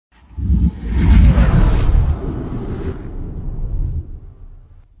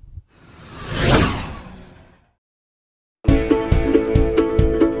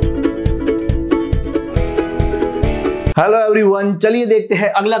Hello everyone, चलिए देखते हैं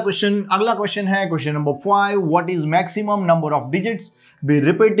अगला क्वेश्चन है question number 5। What is maximum number of digits B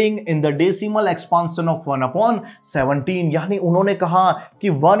repeating in the decimal expansion of 1/17। यानी उन्होंने कहा कि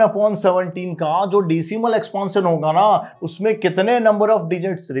 1/17 का जो डेसिमल एक्सपांशन होगा ना, उसमें कितने नंबर ऑफ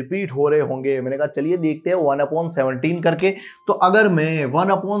डिजिट्स रिपीट हो रहे होंगे। मैंने कहा चलिए देखते हैं 1/17 करके। तो अगर मैं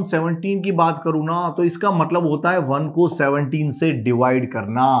 1/17 की बात करूं ना, तो इसका मतलब होता है 1 को 17 से डिवाइड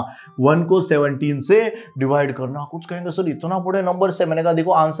करना। 1 को 17 से डिवाइड करना। कुछ कहेंगे सर इतना बड़े नंबर से, मैंने कहा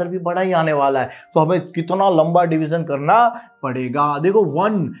देखो आंसर भी बड़ा ही आने वाला है, तो हमें कितना लंबा डिवीजन करना पड़ेगा। देखो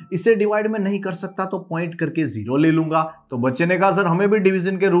 1 इसे डिवाइड में नहीं कर सकता, तो पॉइंट करके 0 ले लूंगा। तो बच्चे ने कहा सर हमें भी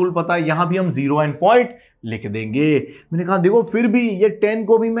डिवीजन के रूल पता है, यहां भी हम 0 एंड पॉइंट लिख देंगे। मैंने कहा देखो फिर भी ये 10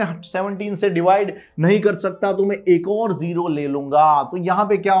 को भी मैं 17 से डिवाइड नहीं कर सकता, तो मैं एक और 0 ले लूंगा। तो यहां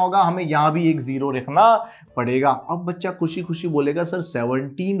पे क्या होगा, हमें यहां भी एक 0 रखना पड़ेगा। अब बच्चा खुशी खुशी बोलेगा सर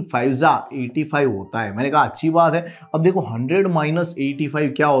 17 5 जा 85 होता है। मैंने कहा अच्छी बात है। अब देखो 100 माइनस 85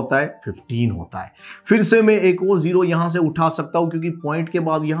 क्या होता है, 15 होता है। फिर से मैं एक और 0 यहां से उठा सकता हूं, क्योंकि पॉइंट के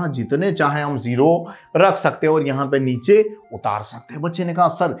बाद यहां जितने चाहे हम 0 रख सकते हैं और यहां पे नीचे उतार सकते हैं। बच्चे ने कहा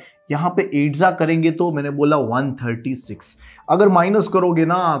सर यहां पे 8 जा करेंगे, तो मैंने बोला 136। अगर माइनस करोगे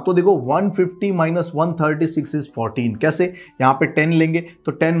ना, तो देखो 150 माइनस 136 इज 14। कैसे, यहां पे 10 लेंगे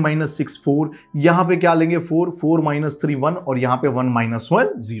तो 10 माइनस 6 4, यहां पे क्या लेंगे 4 माइनस 3 1, और यहां पे 1 माइनस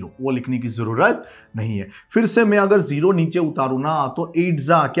 1 0। वो लिखने की जरूरत नहीं है। फिर से मैं अगर 0 नीचे उतारू ना, तो 8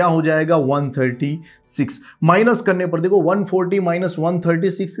 जा क्या हो जाएगा 136। माइनस करने पर देखो 140 माइनस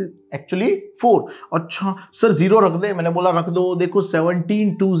 136 एक्चुअली 4। अच्छा सर 0 रख दे, मैंने बोला रख दो। देखो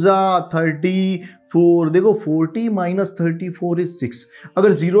 17 2 जा 34, देखो 40 माइनस 34 इज 6।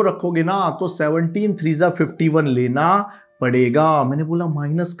 अगर 0 रखोगे ना, तो 17 3 जा 51 लेना पड़ेगा। मैंने बोला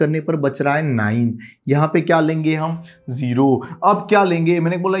माइनस करने पर बच रहा है 9। यहां पे क्या लेंगे हम 0। अब क्या लेंगे,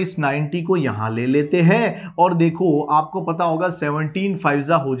 मैंने बोला इस 90 को यहां ले लेते हैं। और देखो आपको पता होगा 17 5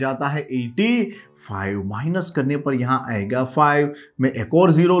 जा हो जाता है 85। माइनस करने पर यहां आएगा 5। मैं एक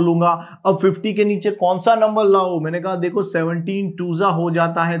और 0 लूंगा। अब 50 के नीचे कौन सा नंबर लाओ, मैंने कहा देखो 17 2 जा हो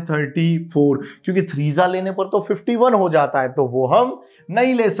जाता है 34, क्योंकि 3 जा लेने पर तो 51 हो जाता है, तो वो हम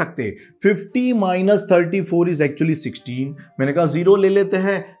नहीं ले सकते। 50 माइनस 34 इज एक्चुअली 16। मैंने कहा 0 ले लेते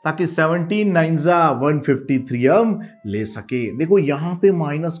हैं, ताकि 17 9 जा 153 हम ले सके। देखो यहां पे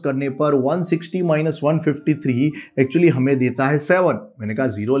माइनस करने पर 160 माइनस 153 एक्चुअली हमें देता है 7। मैंने कहा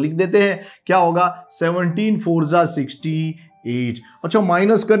 0 लिख देते हैं, क्या होगा 17 4 जा 68। अच्छा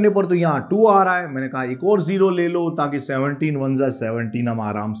माइनस करने पर तो यहाँ 2 आ रहा है, मैंने कहा एक और 0 ले लो, ताकि 17 1 जा 17 हम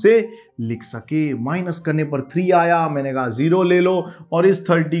आराम से लिख सके। माइनस करने पर 3 आया, मैंने कहा 0 ले लो, और इस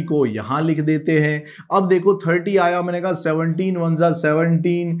 30 को यहां लिख देते हैं। अब देखो 30 आया, मैंने कहा 17 1 जा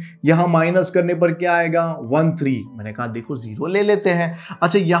 17, यहां माइनस करने पर क्या आएगा 13। मैंने कहा देखो 0 ले लेते हैं।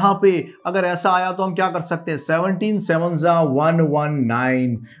 अच्छा यहां पे अगर ऐसा आया तो हम क्या कर सकते हैं, 17 7 जा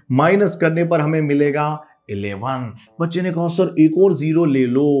 119, माइनस करने पर हमें मिलेगा 11। बच्चे ने कहा सर एक और 0 ले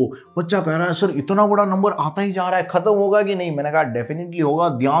लो। बच्चा कह रहा है सर इतना बड़ा नंबर आता ही जा रहा है, खत्म होगा कि नहीं। मैंने कहा डेफिनेटली होगा,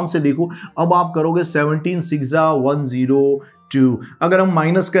 ध्यान से देखो। अब आप करोगे 17 6 जा 102, अगर हम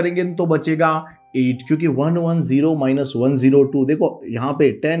माइनस करेंगे तो बचेगा 8, क्योंकि 110 माइनस 102, देखो यहाँ पे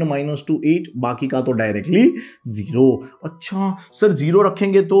 10 माइनस 2 8, बाकी का तो डायरेक्टली 0। अच्छा सर 0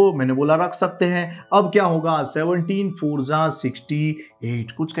 रखेंगे, तो मैंने बोला रख सकते हैं। अब क्या होगा 17 4 जा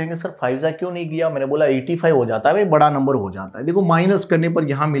 68। कुछ कहेंगे सर 5 जा क्यों नहीं किया, मैंने बोला 85 हो जाता है भाई, बड़ा नंबर हो जाता है। देखो माइनस करने पर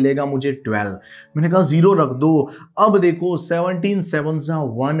यहाँ मिलेगा मुझे 12। मैंने कहा 0 रख दो। अब देखो 17 7 जा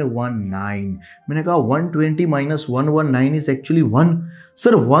 119, मैंने कहा 120 माइनस 119 इज एक्चुअली 1।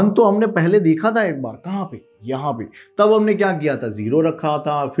 सर 1 तो हमने पहले देखा था एक बार, कहां पे, यहां पे। तब हमने क्या किया था, 0 रखा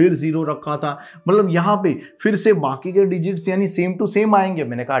था, फिर 0 रखा था। मतलब यहां पे फिर से बाकी के डिजिट्स यानी सेम टू सेम आएंगे।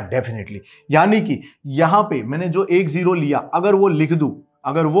 मैंने कहा डेफिनेटली, यानी कि यहां पे मैंने जो एक 0 लिया, अगर वो लिख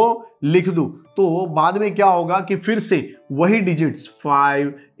दूं, तो बाद में क्या होगा कि फिर से वही डिजिट्स 5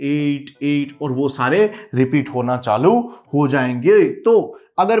 8 8 और वो सारे रिपीट होना चालू हो जाएंगे। तो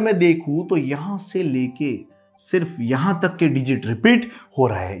अगर मैं देखूं तो यहां से लेके सिर्फ यहां तक के डिजिट रिपीट हो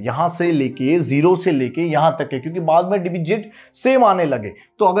रहा है, यहां से लेके 0 से लेके यहां तक के, क्योंकि बाद में डिजिट सेम आने लगे।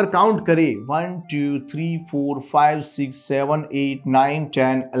 तो अगर काउंट करें 1 2 3 4 5 6 7 8 9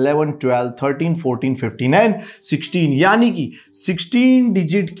 10 11 12 13 14 15 एंड 16, यानी कि 16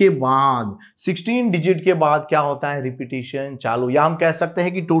 डिजिट के बाद क्या होता है, रिपीटेशन चालू। या हम कह सकते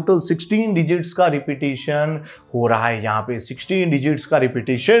हैं कि टोटल 16 डिजिट्स का रिपीटेशन हो रहा है। यहाँ पे 16 डिजिट्स का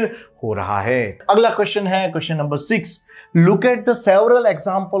रिपीटेशन हो रहा है। अगला क्वेश्चन है question number 6। Look at the several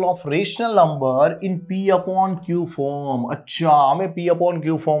example of rational number in P upon Q form. अच्छा, हमें P अपॉन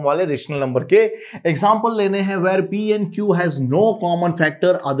Q फॉर्म वाले रेशनल नंबर के एग्जाम्पल लेने हैं where P and Q has no common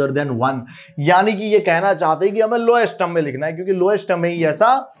factor other than 1। यानी कि ये कहना चाहते हैं कि हमें लोएस्ट टर्म में लिखना है, क्योंकि लोएस्ट टर्म में ही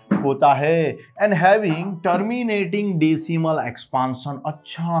ऐसा होता है। And having terminating decimal expansion.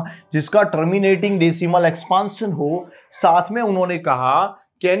 अच्छा, जिसका टर्मिनेटिंग डेसिमल एक्सपांशन हो, साथ में उन्होंने कहा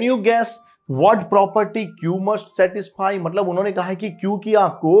can you guess what property Q must satisfy. मतलब उन्होंने कहा है कि Q की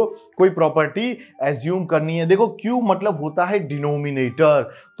आपको कोई प्रॉपर्टी एज्यूम करनी है। देखो Q मतलब होता है डिनोमिनेटर,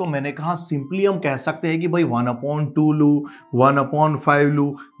 तो मैंने कहा सिंपली हम कह सकते हैं कि भाई 1/2 लू, 1/5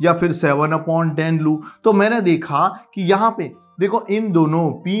 लू, या फिर 7/10 लू। तो मैंने देखा कि यहां पे देखो इन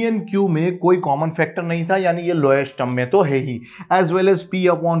दोनों P एंड Q में कोई कॉमन फैक्टर नहीं था, यानी ये लोएस्ट टर्म में तो है ही, as well as P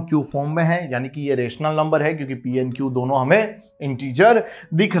upon Q form में है, यानी कि ये रेशनल नंबर है, क्योंकि P एंड Q दोनों हमें इंटीजर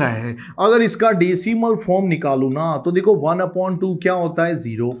दिख रहे हैं। अगर इसका डेसिमल फॉर्म निकालू ना, तो देखो 1/2 क्या होता है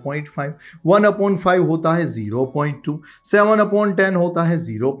 0.5, 1/5 होता है 0.2, 7/10 होता है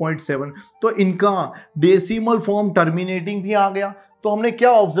 0.7। तो इनका डेसिमल फॉर्म टर्मिनेटिंग भी आ गया। तो हमने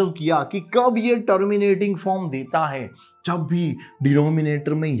क्या ऑब्जर्व किया कि कब ये टर्मिनेटिंग फॉर्म देता है, जब भी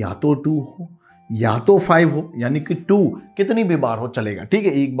डिनोमिनेटर में या तो 2 हो या तो 5 हो, यानी कि 2 कितनी भी बार हो चलेगा, ठीक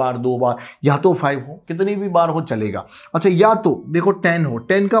है, एक बार 2 बार, या तो 5 हो कितनी भी बार हो चलेगा। अच्छा, या तो देखो 10 हो,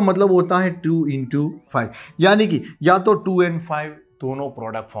 10 का मतलब होता है 2 × 5, यानी कि या तो 2 और 5 दोनों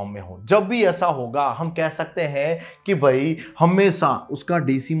प्रोडक्ट फॉर्म में हो। जब भी ऐसा होगा हम कह सकते हैं कि भाई हमेशा उसका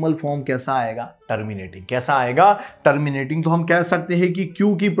डेसिमल फॉर्म कैसा आएगा, टर्मिनेटिंग। कैसा आएगा, टर्मिनेटिंग। तो हम कह सकते हैं कि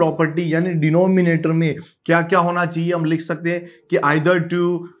Q की प्रॉपर्टी यानी डिनोमिनेटर में क्या क्या होना चाहिए, हम लिख सकते हैं कि आइदर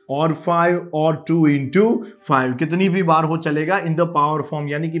 2 और 5 और 2 × 5 कितनी भी बार हो चलेगा इन द पावर फॉर्म,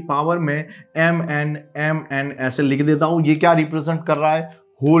 यानी कि पावर में mn ऐसे लिख देता हूं। ये क्या रिप्रेजेंट कर रहा है,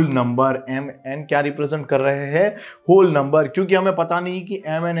 होल नंबर। mn क्या रिप्रेजेंट कर रहे हैं, होल नंबर, क्योंकि हमें पता नहीं कि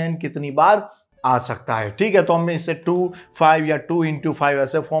mn कितनी बार आ सकता है, ठीक है। तो हम इसे 2, 5 या 2 × 5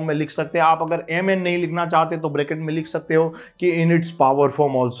 ऐसे फॉर्म में लिख सकते हैं। आप अगर mn नहीं लिखना चाहते तो ब्रैकेट में लिख सकते हो कि in its power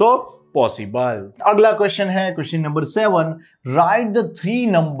form also possible. अगला क्वेश्चन है question number 7, right the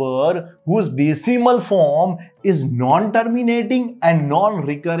 3 number whose decimal form is non terminating and non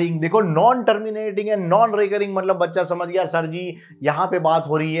recurring. देखो non terminating and non recurring मतलब बच्चा समझ गया सर जी यहां पे बात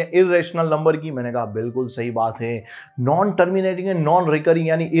हो रही है इर्रेशनल नंबर की। मैंने कहा बिल्कुल सही बात है, non terminating and non recurring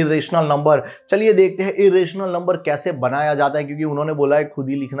यानी इर्रेशनल नंबर। चलिए देखते हैं इर्रेशनल नंबर कैसे बनाया जाता है, क्योंकि उन्होंने बोला है खुद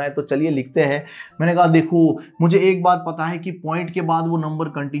ही लिखना है, तो चलिए लिखते हैं। मैंने कहा देखो मुझे एक बात पता है कि पॉइंट के बाद वो नंबर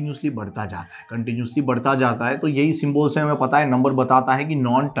कंटिन्यूसली बढ़ता जाता है, कंटिन्यूसली बढ़ता जाता है, तो यही सिंबल से हमें पता है नंबर बताता है कि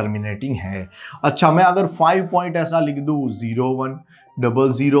नॉन टर्मिनेटिंग है। अच्छा, मैं अगर 5 पॉइंट ऐसा लिख दूं 01,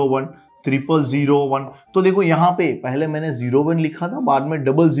 001, 0001, तो देखो यहां पे पहले मैंने 01 लिखा था, बाद में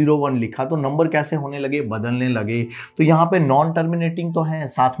 001 लिखा, तो नंबर कैसे होने लगे, बदलने लगे। तो यहां पे नॉन टर्मिनेटिंग तो है,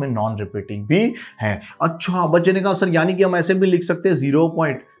 साथ में नॉन रिपीटिंग भी है। अच्छा, बच्चे ने कहा सर यानी कि हम ऐसे भी लिख सकते हैं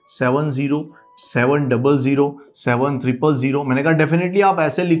 0.70, 700, 7000। मैंने कहा डेफिनेटली आप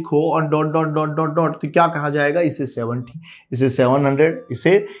ऐसे लिखो और dot dot dot dot dot, तो क्या कहा जाएगा, इसे 70, इसे 700,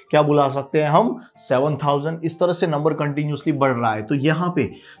 इसे क्या बुला सकते हैं हम 7000। इस तरह से नंबर कंटिन्यूसली बढ़ रहा है। तो यहाँ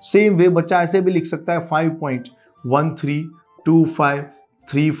पे सेम वे बच्चा ऐसे भी लिख सकता है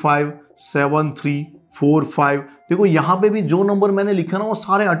 5.1325357345। देखो यहाँ पे भी जो नंबर मैंने लिखा ना वो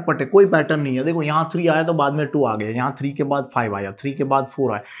सारे अटपट है, कोई पैटर्न नहीं है। देखो यहाँ 3 आया तो बाद में 2 आ गया, यहाँ 3 के बाद 5 आया, 3 के बाद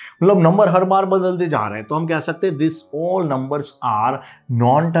 4 आया, मतलब नंबर हर बार बदलते जा रहे हैं। तो हम कह सकते हैं this all numbers are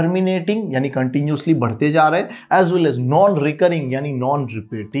non terminating यानी कंटिन्यूसली बढ़ते जा रहे हैं, as well as non recurring यानी नॉन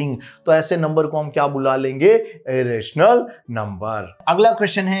रिपीटिंग। तो ऐसे नंबर को हम क्या बुला लेंगे, इरेशनल नंबर। अगला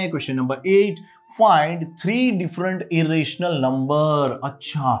क्वेश्चन है question number 8, find 3 different irrational number.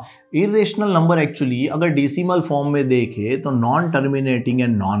 अच्छा, इरेशनल नंबर एक्चुअली अगर डेसिमल फॉर्म में देखे तो non terminating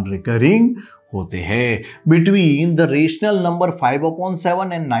and non recurring होते हैं between the rational number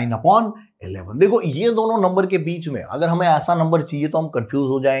 5/7 and 9/11। देखो ये दोनों नंबर के बीच में अगर हमें ऐसा नंबर चाहिए तो हम कंफ्यूज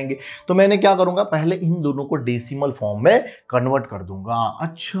हो जाएंगे। तो मैंने क्या करूंगा, पहले इन दोनों को डेसिमल फॉर्म में कन्वर्ट कर दूंगा।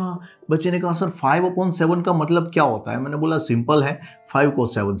 अच्छा, बच्चे ने कहा सर 5/7 का मतलब क्या होता है। मैंने बोला सिंपल है, 5 को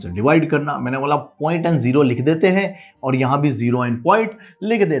 7 से डिवाइड करना। मैंने बोला पॉइंट एंड 0 लिख देते हैं और यहां भी 0 एंड पॉइंट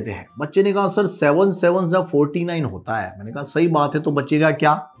लिख देते हैं। बच्चे ने कहा सर 7 7 जा 49 होता है। मैंने कहा सही बात है, तो बचेगा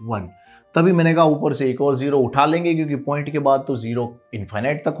क्या 1। तभी मैंने कहा ऊपर से एक और 0 उठा लेंगे, क्योंकि पॉइंट के बाद तो 0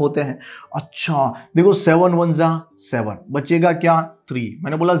 इनफाइनाइट तक होते हैं। अच्छा देखो 7 1 जा 7, बचेगा क्या 3।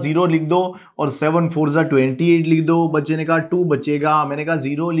 मैंने बोला 0 लिख दो और 7 4 जा 28 लिख दो। बच्चे ने कहा 2 बचेगा। मैंने कहा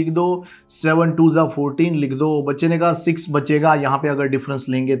 0 लिख दो, 7 2 जा 14 लिख दो। बच्चे ने कहा 6 बचेगा, यहाँ पे अगर डिफरेंस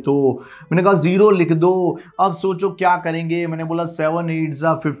लेंगे तो। मैंने कहा 0 लिख दो। अब सोचो क्या करेंगे। मैंने बोला 7 8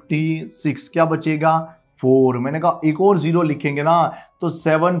 जा 56, क्या बचेगा 4। मैंने कहा एक और 0 लिखेंगे ना तो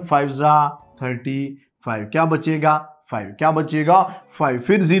 7 5 जा 35, क्या बचेगा 5, क्या बचेगा 5,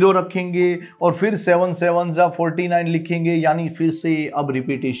 फिर 0 रखेंगे और फिर 7 7 जा 49 लिखेंगे, यानी फिर से अब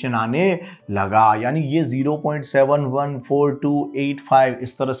रिपीटेशन आने लगा, यानी ये 0.714285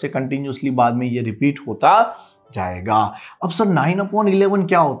 इस तरह से कंटिन्यूसली बाद में ये रिपीट होता जाएगा। अब सर 9/11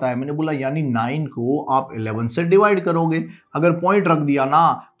 क्या होता है? मैंने बोला यानी 9 को आप 11 से डिवाइड करोगे, अगर पॉइंट रख दिया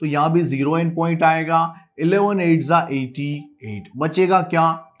ना तो यहां भी 0 इन पॉइंट आएगा, 11 8 जा 88, बचेगा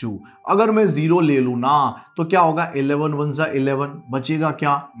क्या 2। अगर मैं 0 ले लू ना तो क्या होगा 11 1 जा 11, बचेगा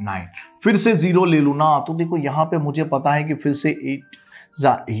क्या 9। फिर से 0 ले लू ना तो देखो यहां पे मुझे पता है कि फिर से 8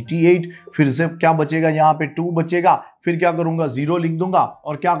 जा 88, फिर से क्या बचेगा यहाँ पे 2 बचेगा, फिर क्या करूंगा 0 लिख दूंगा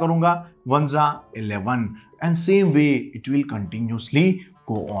और क्या करूंगा 1 जा 11, and same way it will continuously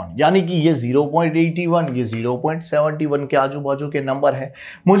go on. यानी कि ये 0.81 ये 0.71 के आजू बाजू के नंबर है।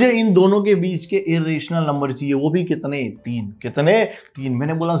 मुझे इन दोनों के बीच के इरेशनल नंबर चाहिए, वो भी कितने 3, कितने 3।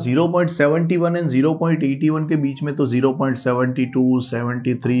 मैंने बोला 0.71 एंड 0.81 के बीच में तो 0.72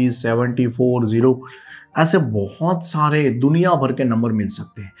 73 74 0 ऐसे बहुत सारे दुनिया भर के नंबर मिल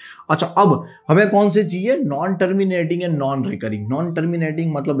सकते हैं। अच्छा अब हमें कौन से चाहिए? Non terminating and non recurring. Non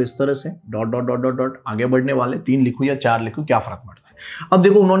terminating मतलब इस तरह से dot dot dot dot dot आगे बढ़ने वाले, 3 लिखूं या 4 लिखूं क्या फर्क पड़ता है। अब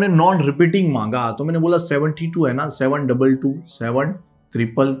देखो उन्होंने नॉन रिपीटिंग मांगा तो मैंने बोला 72 है ना, 722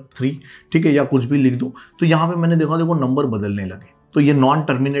 7333, ठीक है, या कुछ भी लिख दो। तो यहां पे मैंने देखा देखो नंबर बदलने लगे, तो ये नॉन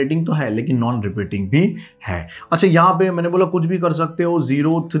टर्मिनेटिंग तो है लेकिन नॉन रिपीटिंग भी है। अच्छा यहाँ पे मैंने बोला कुछ भी कर सकते हो,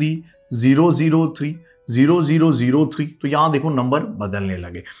 03003 0003, तो यहां देखो नंबर बदलने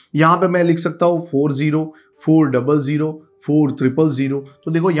लगे। यहां पे मैं लिख सकता हूं 40 400 4000,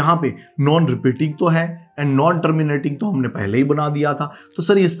 तो देखो यहां पे नॉन रिपीटिंग तो है एंड नॉन टर्मिनेटिंग तो हमने पहले ही बना दिया था। तो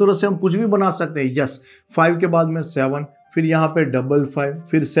सर इस तरह से हम कुछ भी बना सकते हैं। यस, 5 के बाद में 7, फिर यहां पे 55,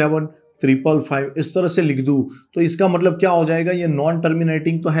 फिर 7 555, इस तरह से लिख दूं तो इसका मतलब क्या हो जाएगा, ये नॉन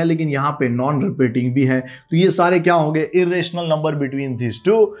टर्मिनेटिंग तो है लेकिन यहाँ पे नॉन रिपीटिंग भी है। तो ये सारे क्या हो गए, irrational number between this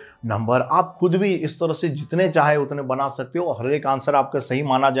to number. आप खुद भी इस तरह से जितने चाहे उतने बना सकते हो, हर एक आंसर आपका सही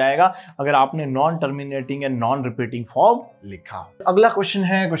माना जाएगा अगर आपने non terminating and non repeating form लिखा। अगला क्वेश्चन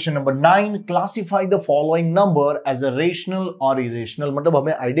है question number 9, classify the following number as a rational और इरेशनल। मतलब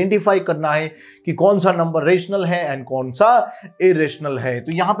हमें आइडेंटिफाई करना है कि कौन सा नंबर रेशनल है एंड कौन सा इरेशनल है।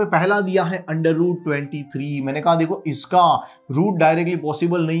 तो यहाँ पे पहला दिया है √23। मैंने कहा देखो इसका रूट डायरेक्टली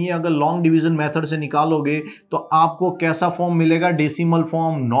पॉसिबल नहीं है, अगर लॉन्ग डिवीजन मेथड से निकालोगे तो आपको कैसा फॉर्म मिलेगा, decimal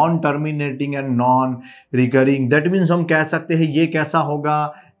form, non terminating and non recurring. That means हम कह सकते हैं ये कैसा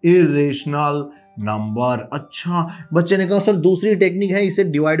होगा, इरेशनल नंबर। अच्छा बच्चे ने कहा सर दूसरी टेक्निक है, इसे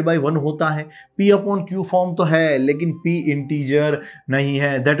डिवाइड बाय 1 होता है, P/Q फॉर्म तो है लेकिन P इंटीजर नहीं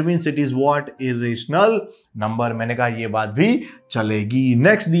है, that means it is what, irrational number. मैंने कहा ये बात भी चलेगी।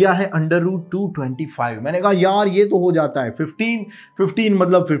 नेक्स्ट दिया है √225। मैंने कहा यार ये तो हो जाता है 15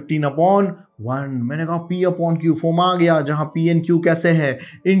 मतलब 15/1। मैंने कहा P/Q फॉर्म आ गया जहां P एंड Q कैसे है,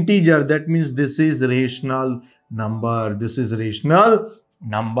 integer, that means this is rational number, this is rational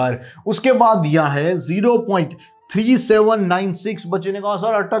number. उसके बाद दिया है 0.3796। बच्चे ने कहा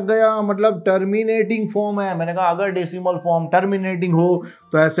सर अटक गया, मतलब टर्मिनेटिंग फॉर्म है। मैंने कहा अगर डेसिमल फॉर्म टर्मिनेटिंग हो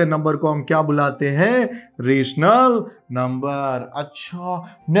तो ऐसे नंबर को हम क्या बुलाते हैं, रेशनल नंबर। अच्छा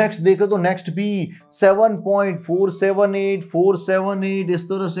नेक्स्ट देखो तो नेक्स्ट भी 7.478478 इस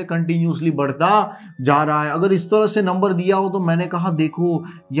तरह से कंटिन्यूसली बढ़ता जा रहा है। अगर इस तरह से नंबर दिया हो तो मैंने कहा देखो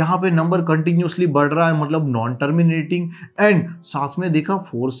यहां पे नंबर कंटिन्यूसली बढ़ रहा है मतलब नॉन टर्मिनेटिंग, एंड साथ में देखा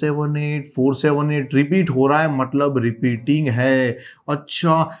 478 रिपीट हो रहा है मतलब रिपीटिंग है।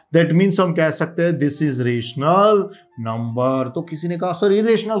 अच्छा दैट मीन्स हम कह सकते हैं दिस इज रेशनल नंबर। तो किसी ने कहा सर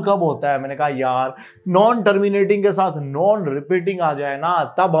इरेशनल कब होता है, मैंने कहा यार नॉन टर्मिनेटिंग के साथ नॉन रिपीटिंग आ जाए ना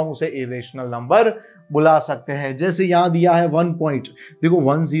तब हम उसे इरेशनल नंबर बुला सकते हैं। जैसे यहां दिया है 1 पॉइंट, देखो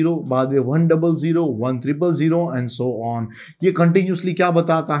 10 बाद में 100 1000 एंड सो ऑन, ये कंटिन्यूसली क्या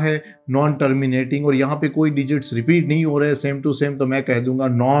बताता है, नॉन टर्मिनेटिंग, और यहाँ पे कोई डिजिट्स रिपीट नहीं हो रहे सेम टू सेम, तो मैं कह दूंगा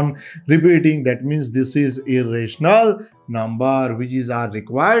non repeating, that means this is irrational number which is are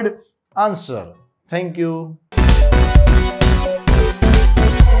required answer. Thank you.